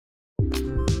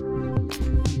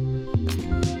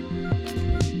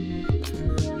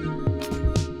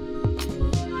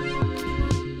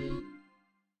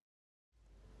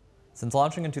Since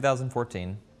launching in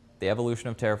 2014, the evolution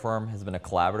of Terraform has been a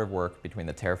collaborative work between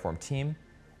the Terraform team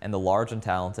and the large and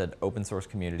talented open source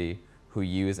community who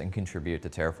use and contribute to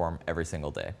Terraform every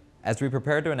single day. As we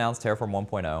prepared to announce Terraform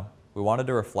 1.0, we wanted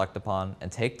to reflect upon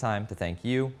and take time to thank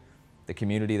you, the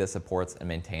community that supports and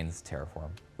maintains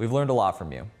Terraform. We've learned a lot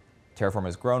from you. Terraform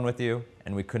has grown with you,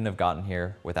 and we couldn't have gotten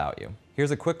here without you. Here's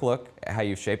a quick look at how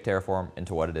you've shaped Terraform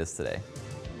into what it is today.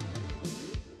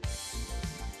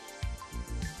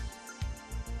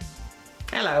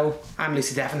 Hello, I'm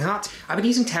Lucy Davinhart. I've been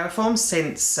using Terraform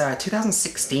since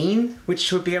 2016,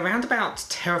 which would be around about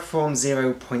Terraform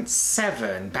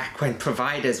 0.7, back when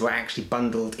providers were actually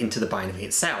bundled into the binary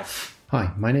itself.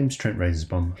 Hi, my name's Trent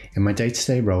Rosenbaum. In my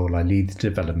day-to-day role, I lead the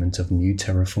development of new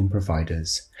Terraform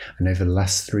providers, and over the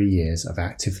last 3 years, I've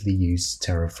actively used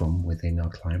Terraform within our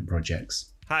client projects.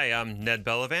 Hi, I'm Ned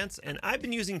Bellevance, and I've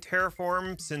been using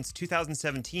Terraform since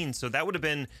 2017, so that would have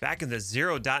been back in the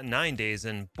 0.9 days,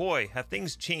 and boy, have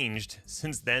things changed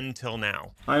since then till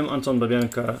now. I'm Anton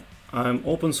Babenko. I'm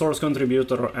open source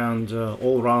contributor and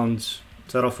all-round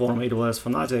Terraform AWS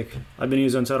fanatic. I've been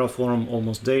using Terraform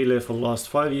almost daily for the last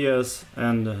 5 years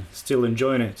and still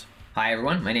enjoying it. Hi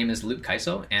everyone, my name is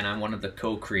Kysow, and I'm one of the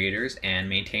co-creators and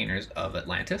maintainers of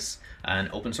Atlantis, an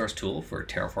open source tool for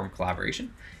Terraform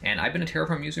collaboration. And I've been a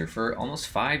Terraform user for almost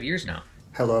 5 years now.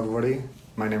 Hello everybody,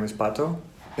 my name is Pato,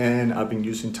 and I've been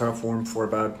using Terraform for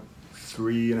about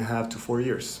 3.5 to 4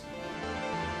 years.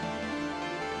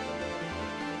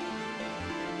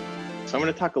 So I'm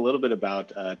going to talk a little bit about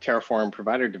Terraform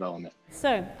provider development. So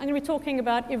I'm going to be talking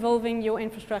about evolving your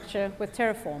infrastructure with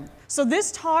Terraform. So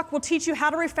this talk will teach you how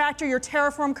to refactor your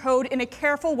Terraform code in a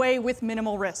careful way with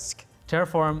minimal risk.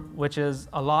 Terraform, which is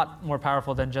a lot more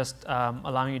powerful than just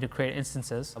allowing you to create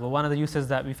instances. But one of the uses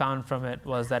that we found from it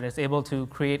was that it's able to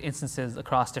create instances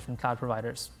across different cloud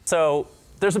providers. So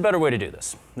there's a better way to do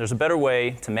this. There's a better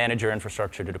way to manage your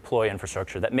infrastructure, to deploy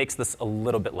infrastructure that makes this a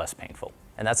little bit less painful,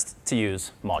 and that's to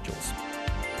use modules.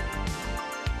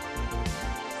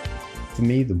 For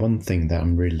me, the one thing that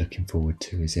I'm really looking forward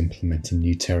to is implementing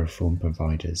new Terraform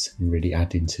providers and really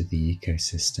adding to the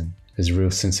ecosystem. There's a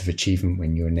real sense of achievement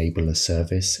when you enable a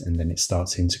service and then it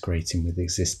starts integrating with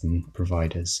existing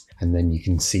providers, and then you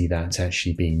can see that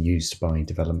actually being used by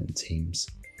development teams.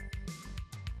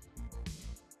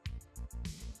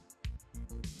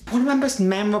 One of my most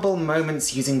memorable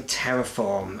moments using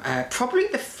Terraform, probably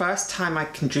the first time I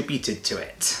contributed to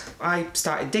it. I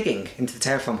started digging into the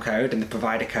Terraform code and the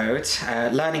provider code,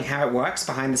 learning how it works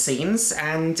behind the scenes,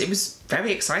 and it was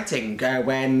very exciting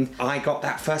when I got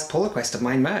that first pull request of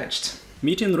mine merged.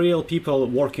 Meeting real people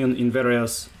working in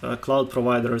various cloud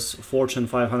providers, Fortune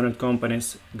 500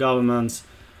 companies, governments,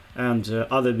 and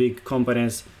other big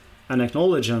companies, and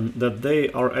acknowledging that they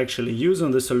are actually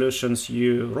using the solutions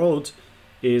you wrote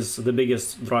is the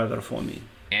biggest driver for me.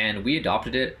 And we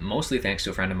adopted it mostly thanks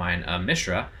to a friend of mine,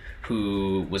 Mishra,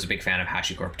 who was a big fan of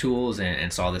HashiCorp tools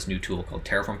and saw this new tool called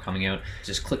Terraform coming out.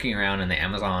 Just clicking around in the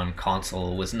Amazon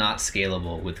console was not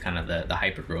scalable with kind of the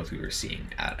hyper growth we were seeing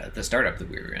at the startup that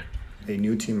we were in. A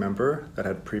new team member that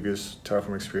had previous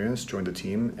Terraform experience joined the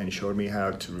team and showed me how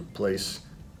to replace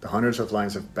the hundreds of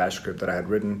lines of bash script that I had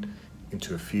written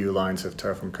into a few lines of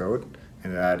Terraform code,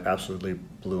 and that absolutely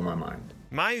blew my mind.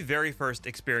 My very first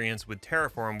experience with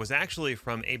Terraform was actually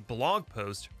from a blog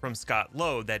post from Scott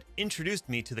Lowe that introduced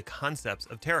me to the concepts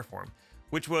of Terraform,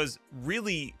 which was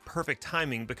really perfect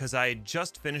timing because I had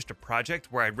just finished a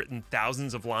project where I'd written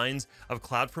thousands of lines of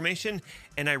CloudFormation,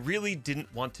 and I really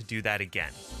didn't want to do that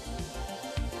again.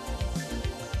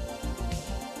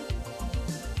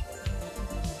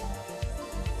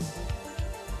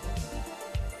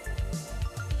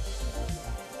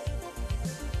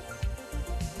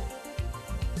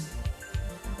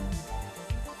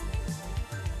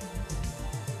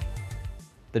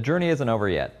 The journey isn't over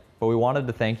yet, but we wanted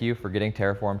to thank you for getting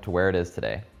Terraform to where it is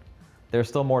today. There's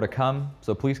still more to come,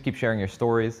 so please keep sharing your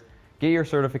stories, get your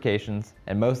certifications,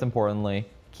 and most importantly,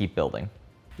 keep building.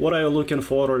 What are you looking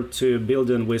forward to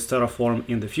building with Terraform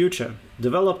in the future?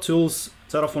 Develop tools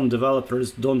Terraform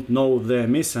developers don't know they're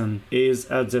missing is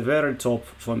at the very top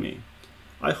for me.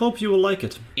 I hope you will like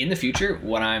it. In the future,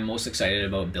 what I'm most excited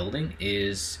about building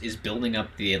is building up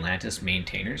the Atlantis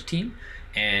maintainers team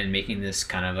and making this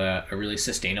kind of a really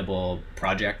sustainable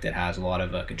project that has a lot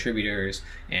of contributors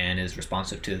and is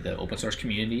responsive to the open source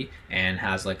community and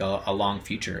has like a long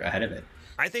future ahead of it.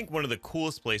 I think one of the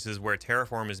coolest places where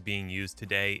Terraform is being used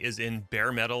today is in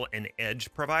bare metal and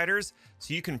edge providers,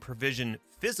 so you can provision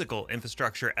physical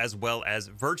infrastructure as well as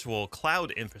virtual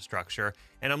cloud infrastructure,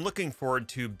 and I'm looking forward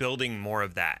to building more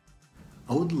of that.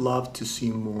 I would love to see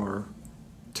more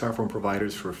Terraform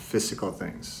providers for physical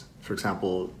things. for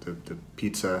example, the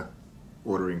pizza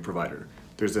ordering provider.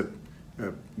 There's a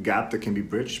gap that can be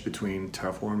bridged between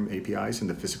Terraform APIs and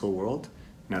the physical world,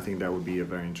 and I think that would be a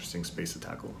very interesting space to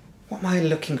tackle. What am I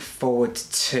looking forward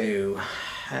to?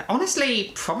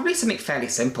 Honestly, probably something fairly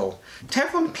simple.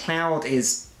 Terraform Cloud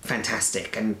is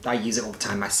fantastic, and I use it all the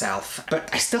time myself, but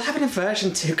I still have an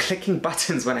aversion to clicking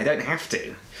buttons when I don't have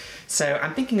to. So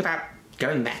I'm thinking about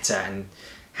going meta and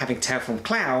having Terraform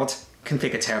Cloud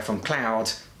configure Terraform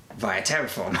Cloud via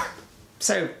Terraform.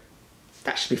 So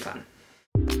that should be fun.